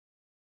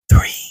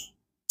3,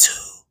 2,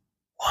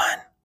 1,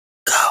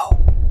 go.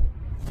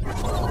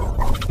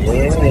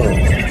 Yeah.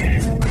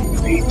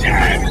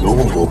 Time's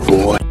over,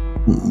 boy.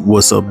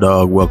 What's up,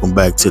 dog? Welcome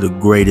back to the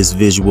greatest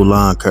visual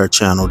lawn care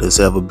channel that's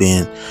ever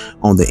been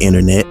on the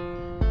internet.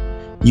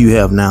 You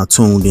have now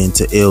tuned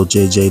into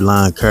LJJ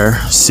Lawn Care.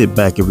 Sit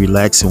back and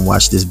relax and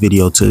watch this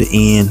video to the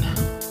end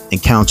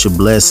and count your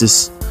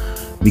blessings,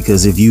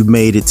 because if you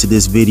made it to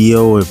this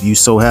video, or if you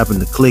so happen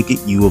to click it,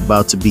 you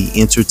about to be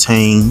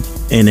entertained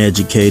and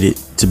educated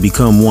to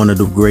become one of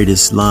the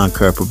greatest lawn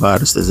care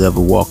providers that's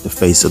ever walked the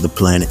face of the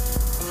planet.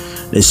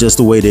 It's just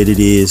the way that it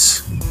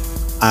is.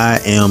 I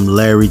am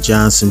Larry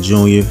Johnson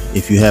Jr.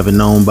 If you haven't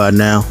known by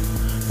now,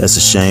 that's a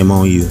shame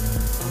on you.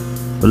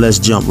 But let's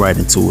jump right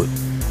into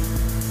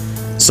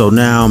it. So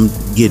now I'm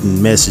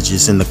getting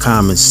messages in the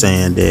comments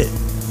saying that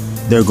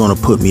they're gonna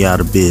put me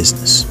out of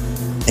business.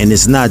 And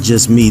it's not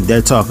just me,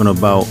 they're talking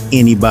about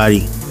anybody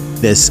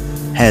that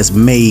has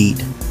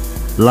made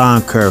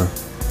lawn care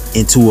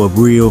into a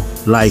real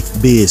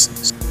life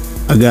business.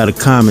 I got a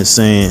comment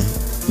saying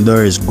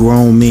there is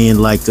grown men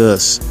like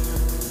us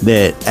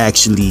that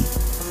actually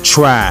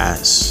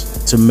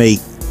tries to make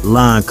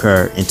lawn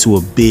care into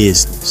a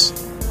business.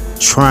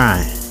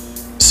 Trying.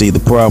 See, the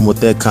problem with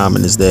that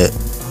comment is that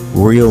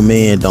real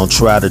men don't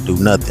try to do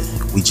nothing.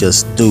 We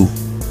just do.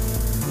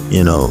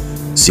 You know,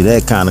 see,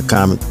 that kind of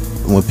comment,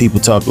 when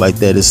people talk like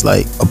that, it's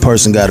like a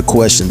person got to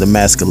question the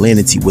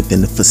masculinity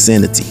within the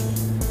vicinity.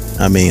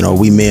 I mean, are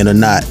we men or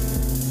not?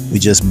 We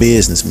just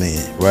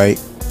businessmen, right?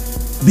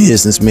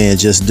 Businessmen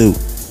just do.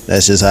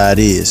 That's just how it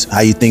is.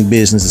 How you think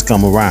businesses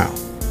come around?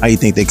 How you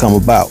think they come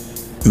about?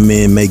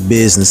 Men make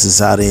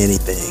businesses out of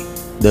anything.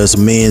 There's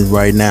men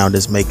right now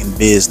that's making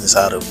business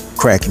out of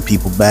cracking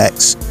people's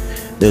backs.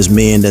 There's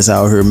men that's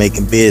out here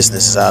making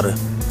businesses out of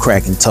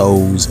cracking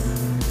toes,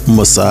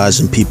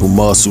 massaging people's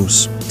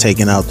muscles,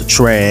 taking out the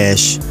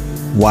trash,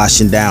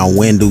 washing down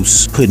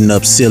windows, putting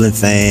up ceiling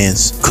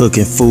fans,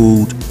 cooking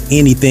food.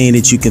 Anything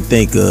that you can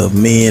think of,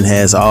 men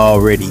has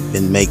already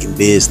been making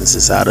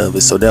businesses out of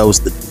it. So that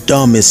was the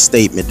dumbest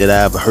statement that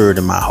I ever heard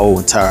in my whole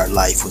entire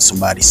life, when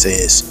somebody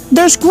says,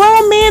 there's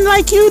grown men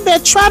like you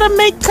that try to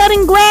make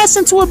cutting grass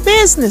into a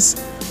business.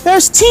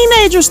 There's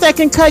teenagers that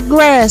can cut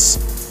grass,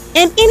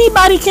 and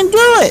anybody can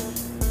do it.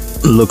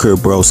 Look here,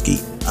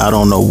 broski, I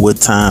don't know what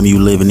time you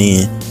living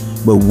in,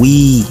 but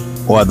we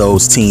are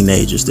those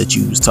teenagers that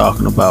you was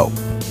talking about.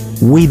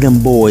 We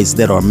them boys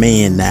that are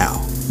men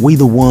now. We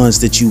the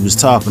ones that you was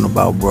talking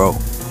about, bro.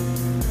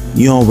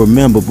 You don't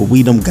remember, but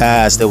we them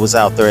guys that was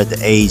out there at the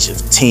age of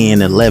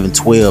 10, 11,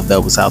 12 that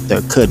was out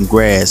there cutting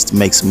grass to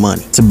make some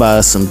money, to buy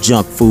us some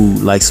junk food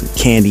like some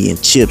candy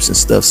and chips and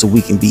stuff, so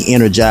we can be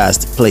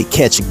energized to play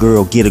catch a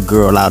girl, get a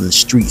girl out in the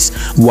streets.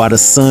 While the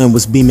sun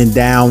was beaming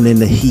down and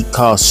the heat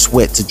caused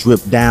sweat to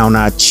drip down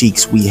our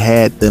cheeks, we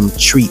had them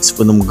treats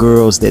for them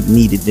girls that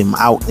needed them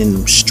out in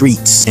them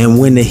streets. And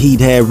when the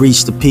heat had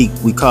reached the peak,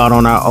 we called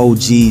on our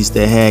OGs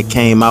that had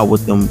came out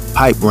with them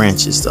pipe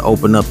branches to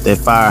open up that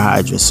fire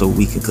hydrant so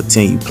we could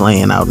continue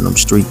playing out in them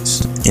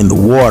streets. In the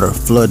water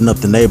flooding up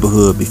the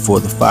neighborhood before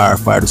the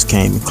firefighters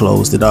came and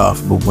closed it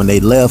off. But when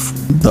they left,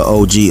 the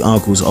OG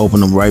uncles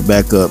opened them right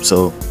back up.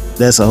 So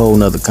that's a whole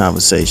nother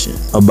conversation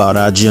about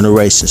our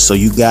generation. So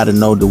you gotta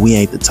know that we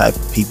ain't the type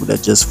of people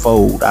that just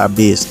fold our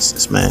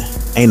businesses, man.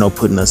 Ain't no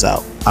putting us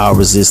out. Our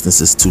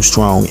resistance is too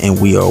strong, and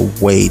we are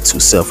way too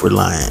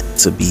self-reliant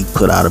to be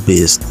put out of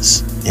business.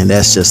 And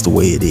that's just the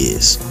way it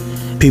is.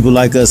 People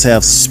like us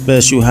have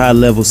special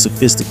high-level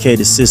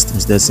sophisticated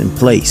systems that's in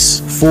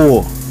place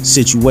for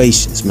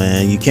situations,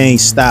 man. You can't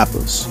stop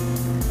us.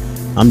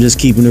 I'm just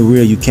keeping it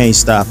real. You can't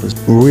stop us.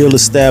 Real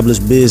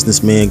established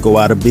businessmen go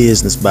out of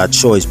business by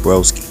choice,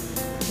 broski.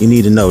 You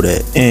need to know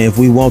that. And if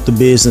we want the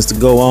business to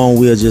go on,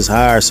 we'll just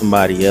hire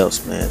somebody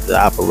else, man, to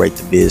operate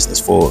the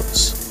business for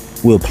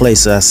us. We'll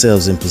place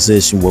ourselves in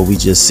position where we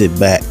just sit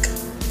back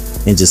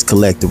and just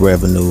collect the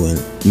revenue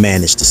and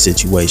manage the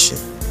situation.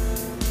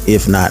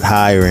 If not,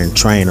 hire and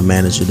train a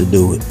manager to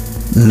do it.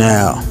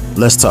 Now,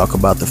 let's talk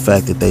about the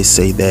fact that they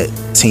say that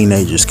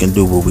teenagers can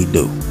do what we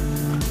do.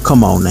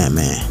 Come on now,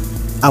 man.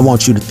 I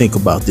want you to think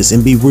about this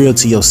and be real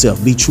to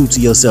yourself. Be true to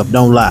yourself.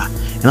 Don't lie.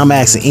 And I'm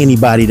asking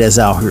anybody that's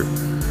out here,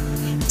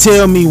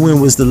 tell me,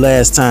 when was the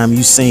last time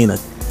you seen a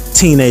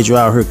teenager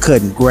out here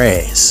cutting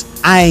grass?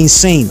 I ain't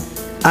seen them.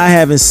 I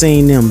haven't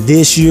seen them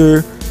this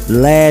year,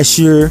 last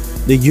year,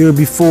 the year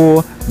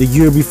before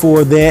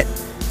that.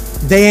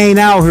 They ain't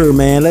out here,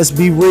 man. Let's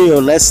be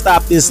real. Let's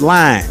stop this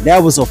lying.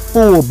 That was a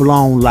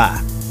full-blown lie.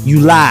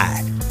 You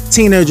lied.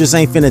 Teenagers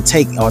ain't finna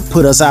take or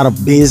put us out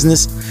of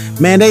business.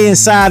 Man, they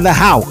inside the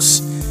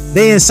house.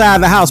 They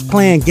inside the house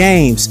playing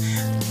games,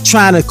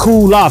 trying to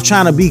cool off,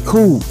 trying to be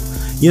cool.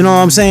 You know what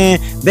I'm saying?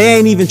 They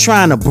ain't even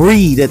trying to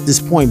breathe at this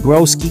point,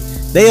 broski.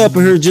 They up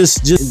here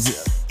just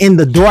in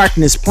the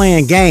darkness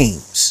playing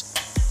games.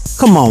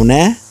 Come on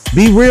now.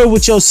 Be real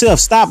with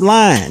yourself. Stop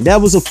lying. That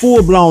was a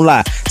full-blown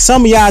lie.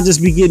 Some of y'all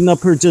just be getting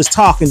up here just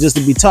talking just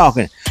to be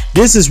talking.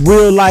 This is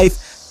real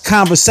life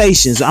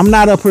conversations. I'm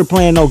not up here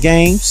playing no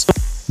games.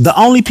 The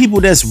only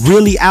people that's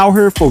really out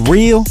here for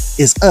real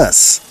is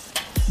us.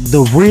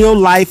 the real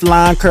life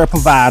lawn care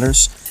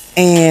providers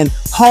and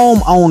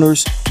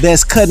homeowners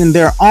that's cutting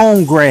their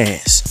own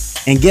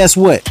grass. And guess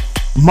what?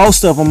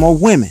 Most of them are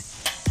women.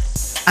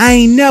 I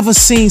ain't never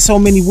seen so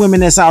many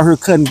women that's out here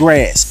cutting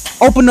grass.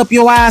 Open up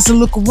your eyes and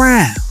look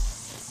around.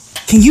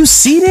 Can you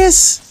see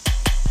this?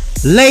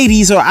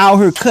 Ladies are out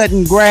here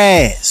cutting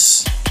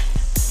grass.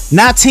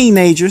 Not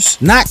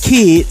teenagers, not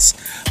kids.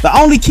 The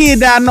only kid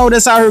that I know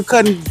that's out here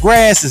cutting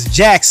grass is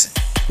Jackson.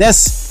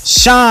 That's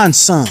Sean's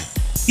son.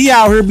 He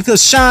out here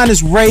because Sean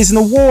is raising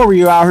a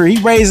warrior out here.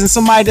 He raising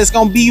somebody that's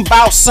gonna be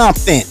about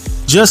something.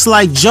 Just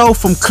like Joe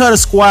from Cutter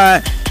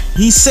Squad,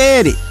 he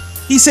said it.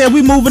 He said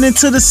we moving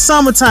into the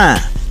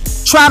summertime.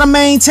 Try to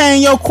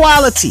maintain your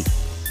quality.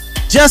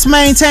 Just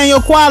maintain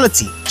your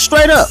quality.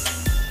 Straight up.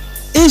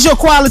 Is your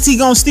quality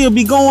gonna still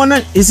be going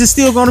up? Is it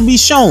still gonna be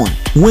showing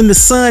when the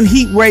sun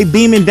heat ray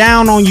beaming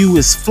down on you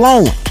is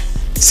flowing?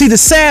 See, the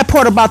sad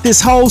part about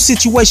this whole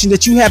situation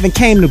that you haven't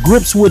came to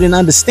grips with and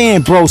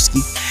understand,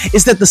 broski,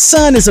 is that the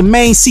sun is a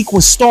main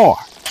sequence star.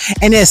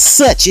 And as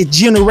such, it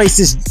generates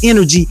this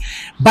energy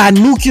by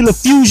nuclear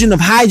fusion of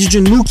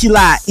hydrogen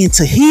nuclei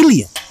into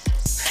helium.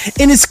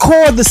 In its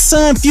core, the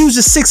sun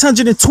fuses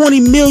 620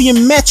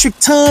 million metric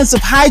tons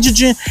of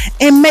hydrogen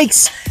and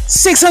makes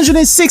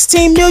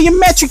 616 million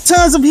metric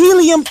tons of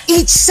helium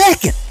each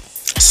second.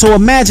 So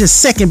imagine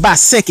second by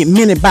second,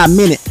 minute by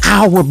minute,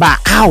 hour by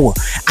hour,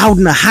 out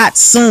in the hot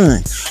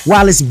sun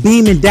while it's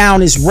beaming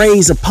down its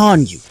rays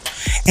upon you.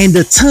 And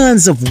the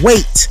tons of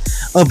weight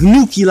of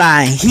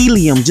nuclei and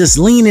helium just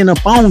leaning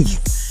up on you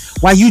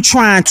while you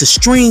trying to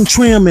string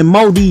trim and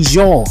mow these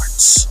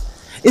yards.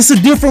 It's a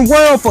different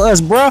world for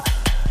us, bro.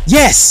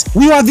 Yes,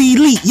 we are the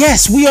elite.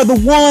 Yes, we are the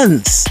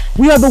ones.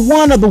 We are the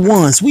one of the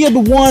ones. We are the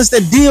ones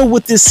that deal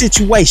with this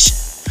situation.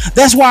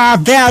 That's why our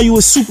value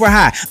is super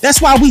high.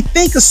 That's why we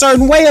think a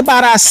certain way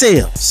about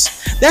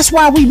ourselves. That's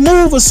why we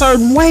move a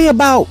certain way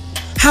about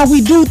how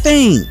we do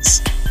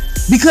things.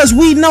 Because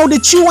we know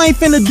that you ain't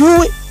finna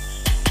do it.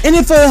 And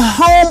if a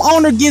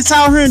homeowner gets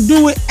out here and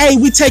do it, hey,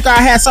 we take our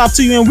hats off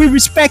to you and we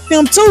respect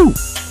them too.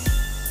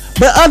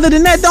 But other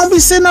than that, don't be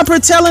sitting up here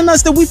telling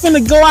us that we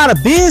finna go out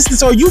of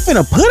business or you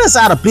finna put us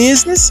out of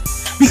business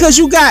because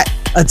you got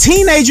a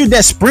teenager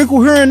that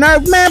sprinkle here and there.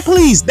 Man,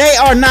 please, they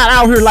are not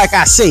out here like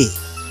I said.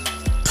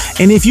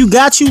 And if you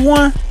got you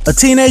one, a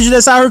teenager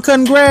that's out here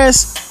cutting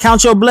grass,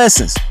 count your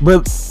blessings.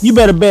 But you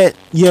better bet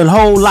your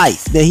whole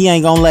life that he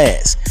ain't gonna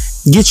last.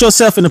 Get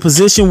yourself in a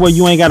position where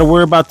you ain't got to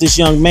worry about this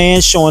young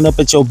man showing up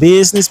at your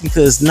business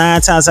because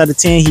 9 times out of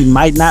 10, he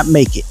might not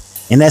make it.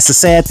 And that's a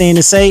sad thing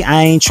to say.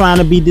 I ain't trying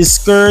to be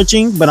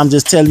discouraging, but I'm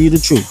just telling you the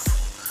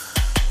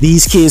truth.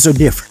 These kids are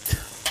different.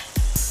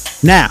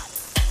 Now,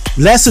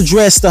 let's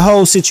address the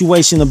whole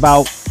situation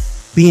about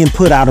being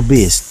put out of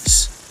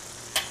business.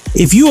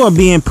 If you are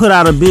being put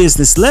out of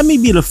business, let me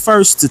be the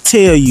first to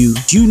tell you,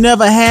 you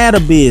never had a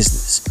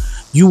business.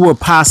 You were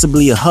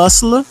possibly a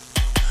hustler.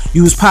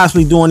 You was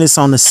possibly doing this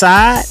on the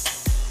side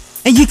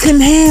and you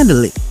couldn't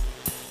handle it.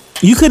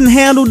 You couldn't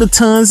handle the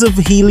tons of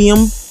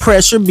helium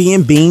pressure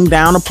being beamed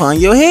down upon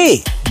your head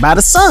by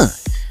the sun.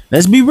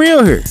 Let's be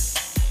real here.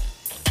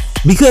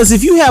 Because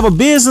if you have a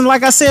business,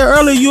 like I said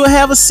earlier, you'll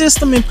have a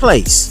system in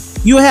place.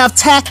 You'll have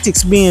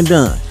tactics being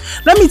done.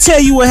 Let me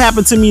tell you what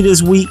happened to me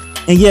this week,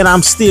 and yet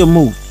I'm still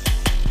moving.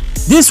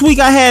 This week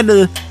I had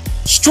to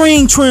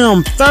string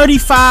trim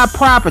 35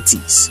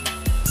 properties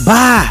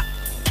by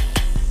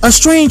a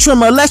string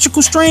trimmer,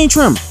 electrical string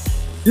trimmer.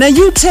 Now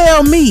you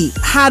tell me,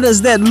 how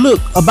does that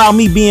look about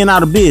me being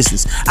out of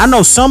business? I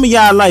know some of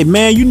y'all like,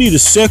 man, you need a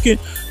second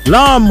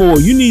lawnmower.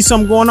 You need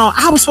something going on.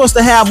 I was supposed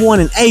to have one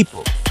in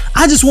April.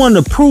 I just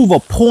wanted to prove a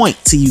point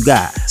to you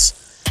guys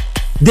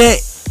that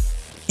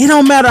it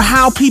don't matter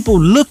how people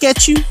look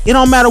at you. It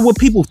don't matter what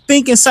people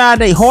think inside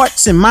their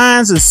hearts and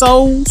minds and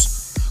souls.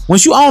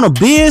 Once you own a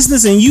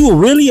business and you are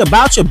really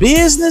about your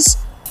business,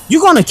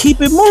 you're going to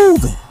keep it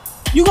moving.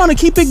 You're going to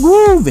keep it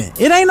grooving.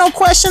 It ain't no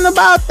question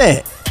about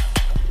that.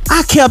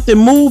 I kept it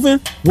moving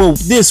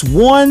with this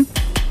one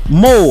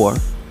mower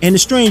and the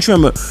string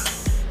trimmer.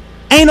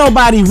 Ain't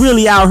nobody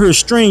really out here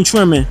string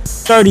trimming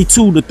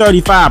 32 to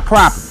 35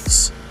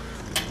 properties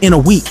in a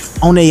week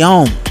on their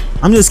own.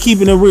 I'm just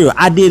keeping it real.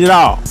 I did it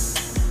all.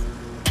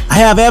 I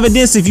have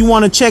evidence. If you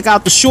want to check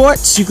out the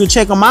shorts, you can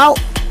check them out.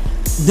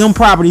 Them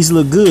properties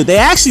look good. They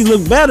actually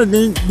look better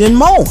than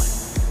mowing.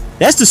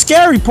 That's the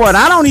scary part.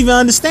 I don't even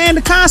understand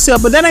the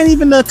concept, but that ain't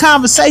even the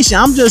conversation.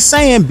 I'm just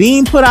saying,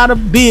 being put out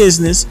of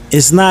business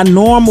is not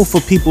normal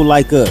for people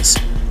like us.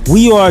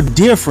 We are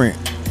different.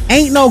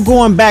 Ain't no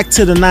going back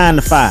to the 9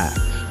 to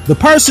 5. The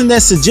person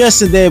that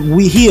suggested that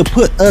he'll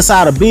put us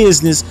out of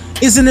business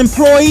is an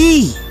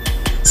employee.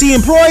 See,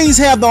 employees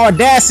have the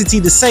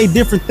audacity to say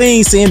different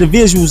things to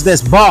individuals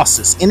that's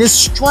bosses, and it's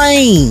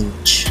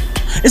strange.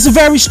 It's a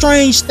very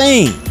strange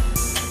thing.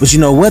 But you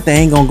know what? They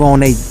ain't gonna go on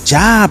their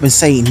job and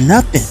say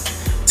nothing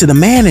to the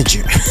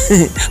manager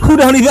who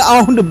don't even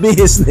own the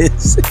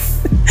business.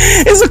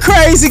 It's a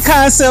crazy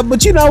concept,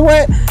 but you know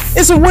what?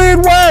 It's a weird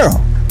world.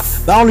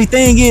 The only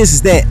thing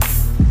is that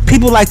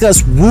people like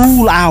us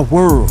rule our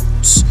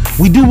worlds.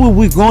 We do what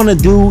we're gonna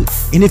do,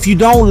 and if you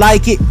don't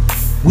like it,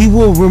 we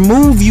will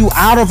remove you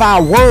out of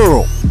our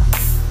world,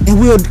 and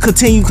we'll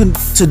continue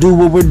to do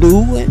what we're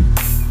doing,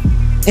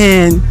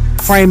 and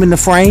framing the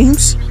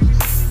frames,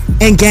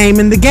 and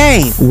gaming the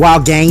game while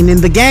gaining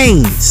the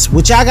gains.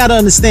 Which I gotta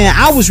understand,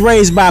 I was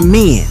raised by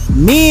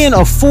men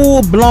are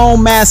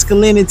full-blown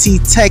masculinity,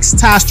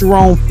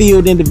 testosterone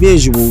filled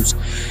individuals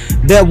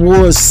that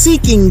was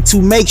seeking to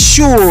make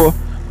sure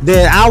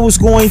that I was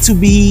going to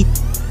be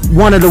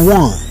one of the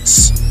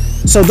ones.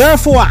 So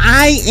therefore,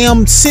 I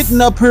am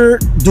sitting up here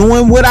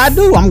doing what I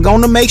do. I'm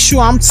going to make sure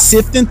I'm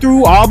sifting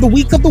through all the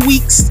week of the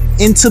weeks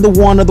into the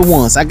one of the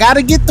ones. I got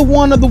to get the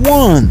one of the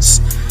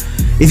ones.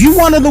 If you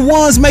one of the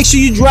ones, make sure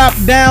you drop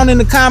down in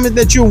the comment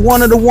that you're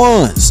one of the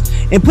ones.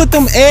 And put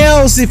them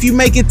L's if you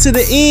make it to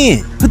the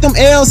end. Put them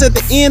L's at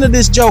the end of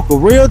this joker.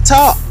 Real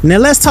talk. Now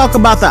let's talk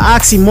about the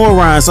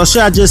oxymorons, or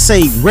should I just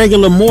say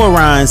regular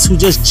morons, who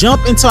just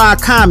jump into our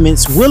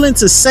comments willing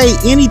to say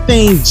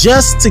anything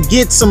just to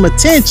get some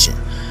attention.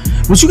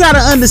 What you got to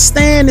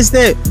understand is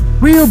that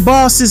real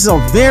bosses are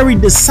very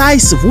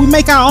decisive. We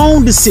make our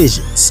own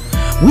decisions.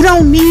 We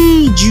don't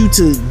need you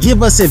to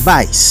give us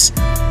advice.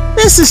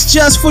 This is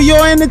just for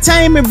your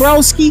entertainment,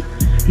 broski.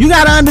 You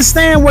got to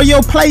understand where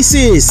your place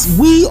is.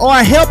 We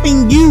are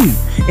helping you.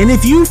 And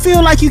if you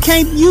feel like you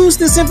can't use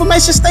this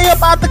information, stay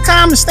up out the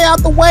comments, stay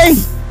out the way.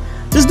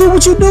 Just do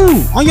what you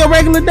do on your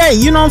regular day.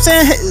 You know what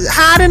I'm saying?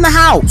 Hide in the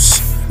house.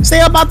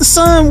 Stay up out the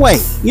sun way.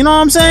 You know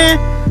what I'm saying?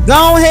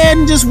 Go ahead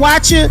and just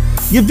watch your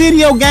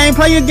video game,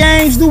 play your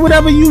games, do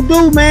whatever you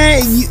do,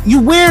 man.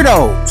 You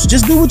weirdos.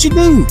 Just do what you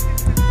do.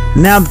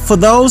 Now, for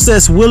those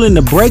that's willing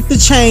to break the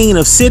chain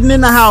of sitting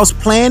in the house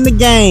playing the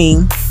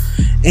game,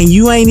 and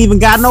you ain't even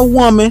got no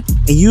woman,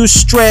 and you're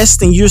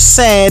stressed and you're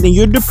sad and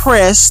you're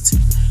depressed,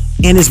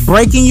 and it's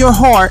breaking your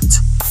heart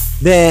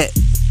that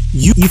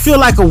you feel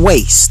like a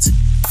waste.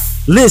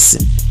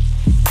 Listen,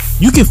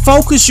 you can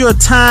focus your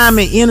time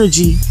and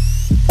energy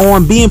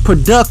on being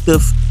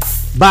productive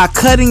by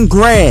cutting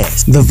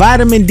grass. The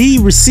vitamin D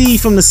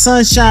received from the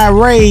sunshine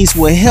rays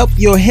will help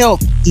your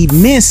health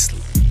immensely.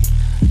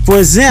 For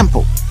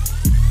example,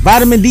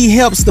 vitamin D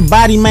helps the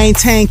body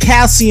maintain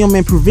calcium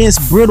and prevents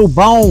brittle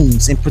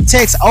bones and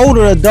protects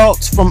older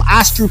adults from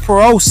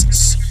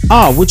osteoporosis.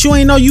 Oh, what you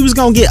ain't know you was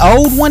gonna get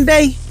old one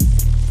day?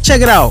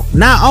 Check it out.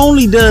 Not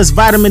only does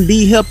vitamin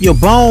D help your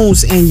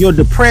bones and your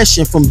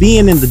depression from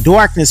being in the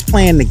darkness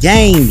playing the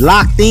game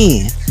locked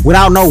in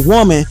without no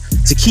woman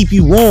to keep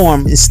you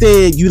warm.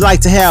 Instead, you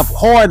like to have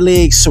hard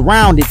legs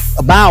surrounded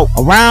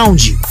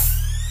around you.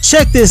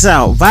 Check this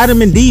out.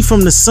 Vitamin D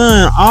from the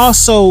sun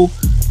also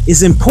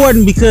is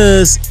important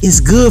because it's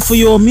good for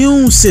your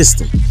immune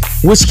system,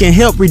 which can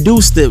help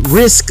reduce the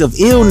risk of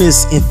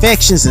illness,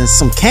 infections, and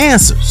some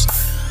cancers.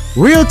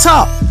 Real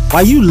talk,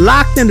 while you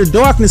locked in the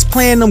darkness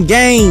playing them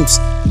games,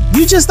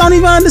 you just don't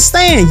even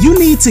understand. You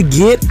need to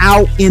get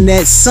out in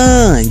that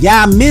sun.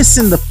 Y'all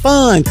missing the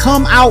fun.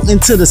 Come out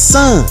into the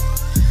sun.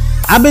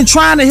 I've been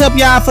trying to help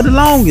y'all for the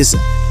longest.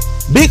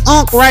 Big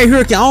Unc right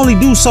here can only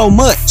do so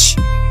much.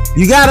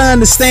 You gotta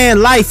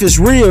understand life is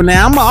real.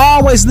 Now I'm gonna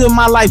always live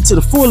my life to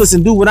the fullest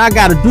and do what I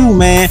gotta do,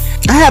 man.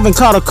 I haven't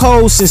caught a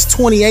cold since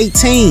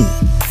 2018.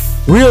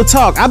 Real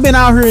talk. I've been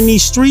out here in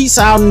these streets,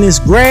 out in this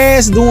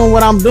grass, doing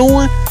what I'm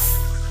doing.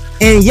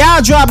 And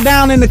y'all drop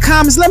down in the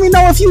comments. Let me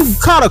know if you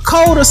caught a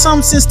cold or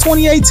something since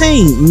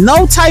 2018.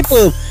 No type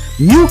of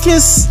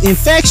mucus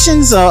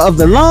infections of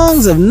the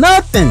lungs, of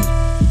nothing.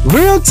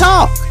 Real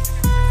talk.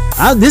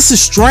 This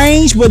is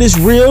strange, but it's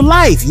real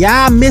life.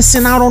 Y'all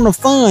missing out on the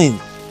fun.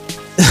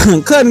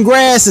 Cutting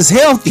grass is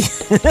healthy.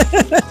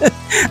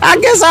 I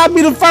guess I'll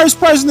be the first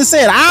person to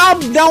say it. I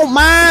don't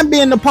mind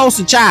being the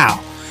poster child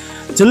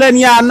to letting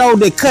y'all know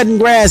that cutting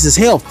grass is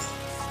healthy.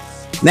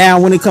 Now,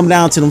 when it come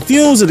down to them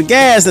fumes or the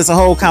gas, that's a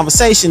whole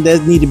conversation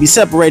that need to be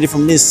separated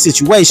from this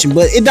situation.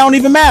 But it don't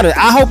even matter.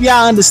 I hope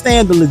y'all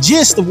understand the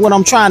gist of what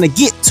I'm trying to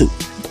get to.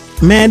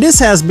 Man, this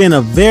has been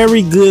a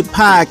very good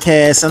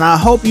podcast, and I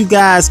hope you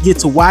guys get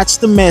to watch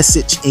the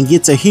message and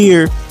get to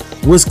hear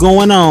what's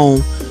going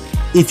on.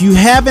 If you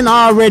haven't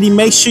already,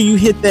 make sure you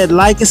hit that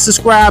like and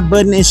subscribe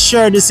button and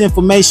share this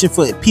information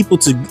for people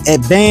to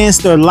advance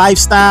their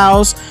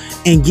lifestyles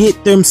and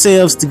get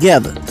themselves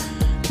together.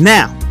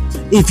 Now,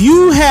 if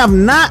you have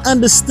not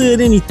understood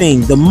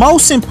anything, the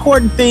most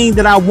important thing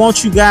that I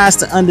want you guys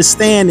to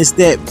understand is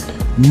that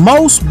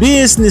most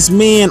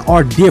businessmen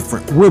are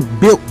different. We're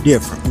built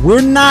different.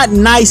 We're not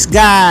nice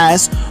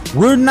guys.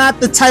 We're not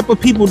the type of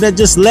people that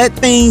just let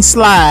things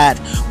slide.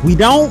 We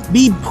don't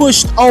be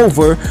pushed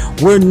over.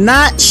 We're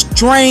not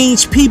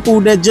strange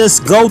people that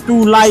just go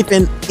through life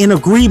and in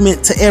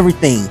agreement to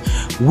everything.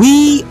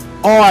 We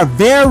are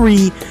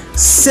very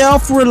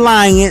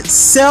self-reliant,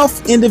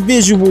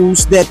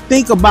 self-individuals that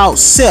think about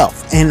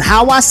self. And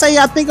how I say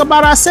I think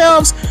about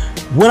ourselves,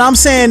 what I'm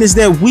saying is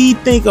that we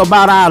think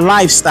about our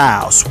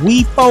lifestyles.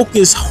 We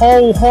focus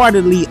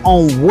wholeheartedly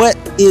on what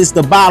is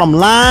the bottom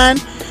line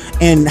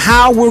and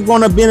how we're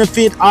going to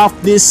benefit off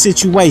this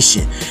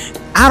situation.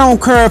 I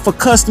don't care if a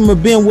customer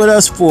been with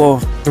us for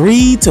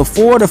 3 to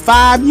 4 to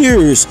 5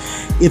 years.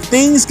 If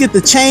things get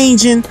to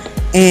changing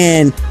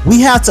and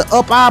we have to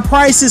up our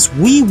prices,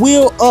 we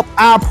will up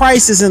our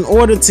prices in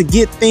order to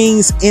get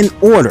things in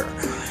order.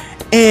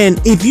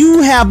 And if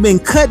you have been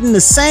cutting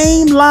the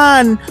same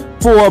line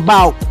for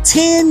about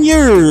 10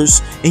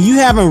 years and you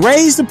haven't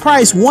raised the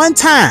price one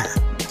time,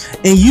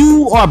 and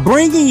you are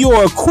bringing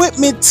your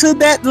equipment to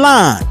that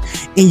line,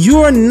 and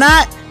you're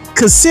not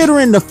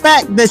considering the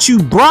fact that you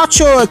brought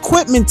your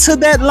equipment to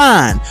that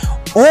line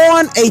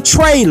on a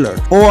trailer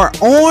or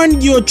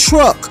on your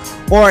truck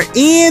or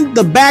in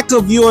the back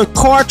of your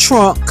car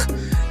trunk,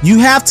 you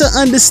have to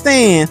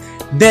understand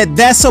that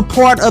that's a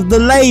part of the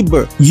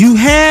labor. You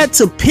had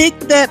to pick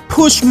that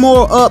push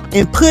mower up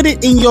and put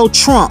it in your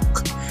trunk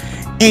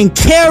and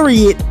carry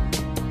it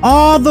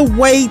all the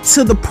way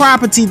to the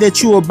property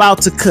that you're about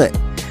to cut.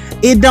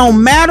 It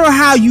don't matter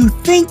how you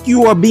think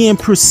you are being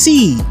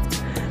perceived.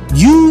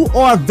 You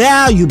are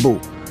valuable.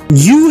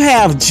 You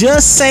have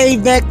just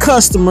saved that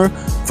customer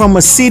from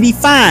a city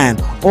fine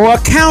or a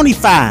county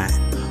fine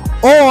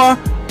or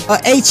a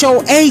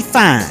HOA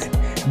fine.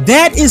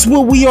 That is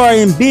what we are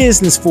in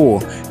business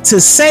for,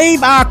 to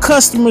save our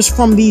customers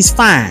from these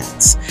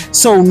fines.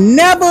 So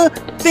never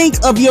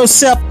think of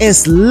yourself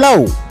as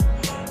low.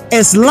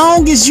 As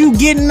long as you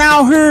getting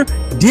out here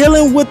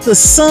dealing with the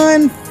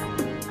sun,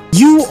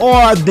 you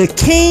are the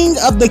king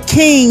of the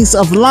kings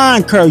of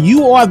lawn care.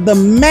 You are the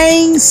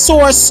main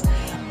source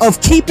of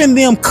keeping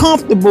them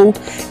comfortable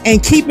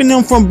and keeping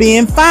them from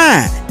being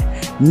fined.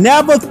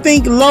 Never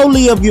think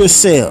lowly of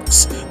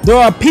yourselves. There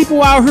are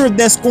people out here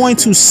that's going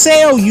to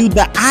sell you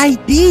the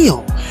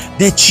ideal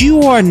that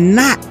you are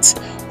not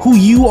who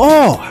you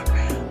are.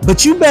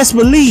 But you best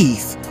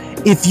believe,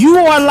 if you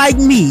are like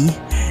me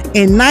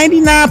and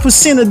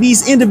 99% of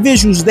these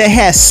individuals that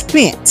have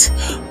spent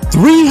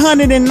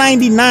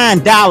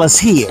 $399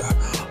 here,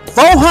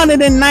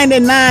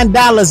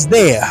 $499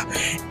 there,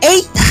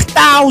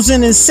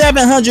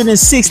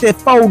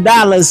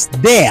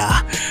 $8,764 there,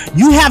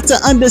 you have to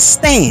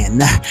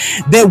understand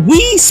that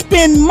we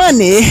spend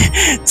money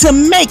to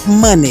make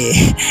money.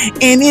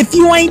 And if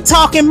you ain't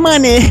talking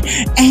money,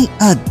 ain't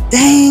a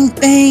dang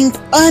thing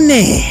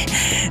funny.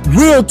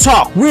 Real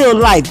talk, real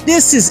life.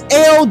 This is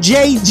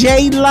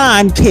LJJ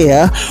Lawn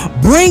Care,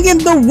 bringing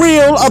the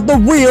real of the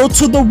real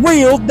to the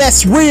real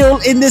that's real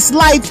in this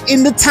life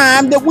in the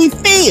time that we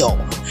feel.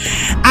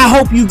 I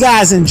hope you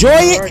guys enjoy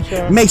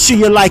it. Make sure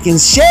you like and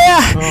share.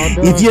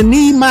 If you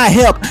need my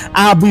help,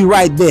 I'll be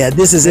right there.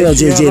 This is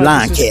LJJ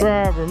Lawn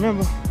Care.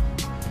 Remember,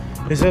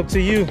 it's up to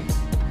you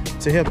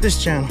to help this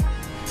channel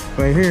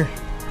right here.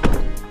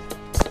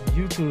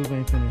 YouTube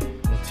ain't finna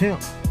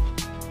attempt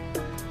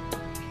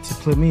to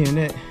put me in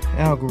that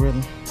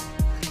algorithm.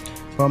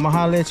 But I'ma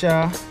holler at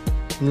y'all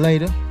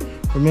later.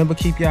 Remember,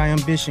 keep y'all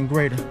ambition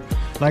greater.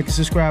 Like and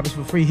subscribe is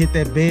for free. Hit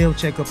that bell.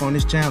 Check up on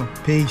this channel.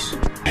 Peace.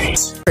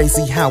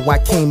 Crazy how I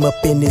came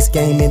up in this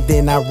game and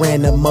then I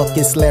ran amok.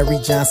 It's Larry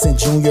Johnson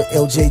Jr.,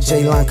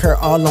 LJJ Lawn Care,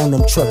 all on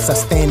them trucks. I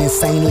stand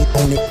insanely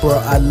on it, bro.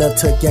 I love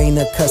to gain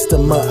a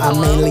customer. I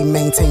mainly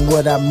maintain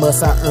what I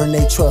must. I earn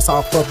their trust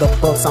off of the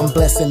bucks. I'm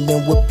blessing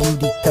them with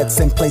beauty cuts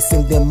and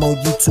placing them on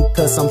YouTube,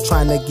 cause I'm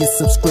trying to get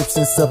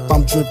subscriptions up.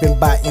 I'm driven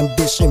by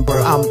ambition,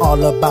 bro. I'm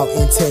all about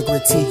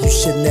integrity. You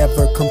should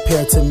never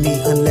compare to me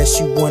unless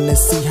you wanna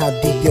see how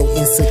deep your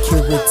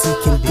insecurity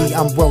can be.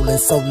 I'm rolling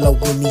solo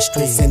in these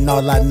streets and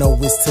all I know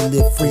is to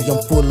live free.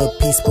 I'm full of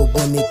peace, but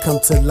when it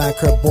comes to lawn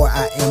care, boy,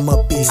 I am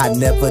a beast. I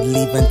never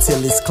leave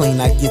until it's clean.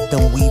 I get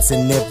them weeds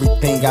and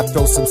everything. I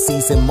throw some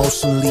seeds and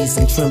motion leaves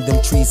and trim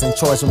them trees and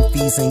charge them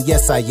fees. And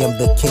yes, I am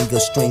the king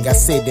of string. I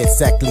said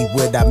exactly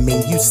what I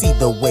mean. You see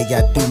the way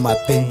I do my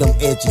thing. Them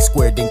edges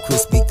squared and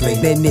crispy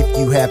clean. Then if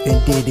you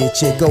haven't did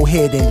it yet, go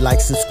ahead and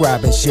like,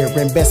 subscribe, and share.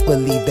 And best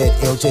believe that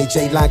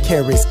LJJ Lawn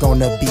Care is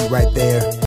gonna be right there.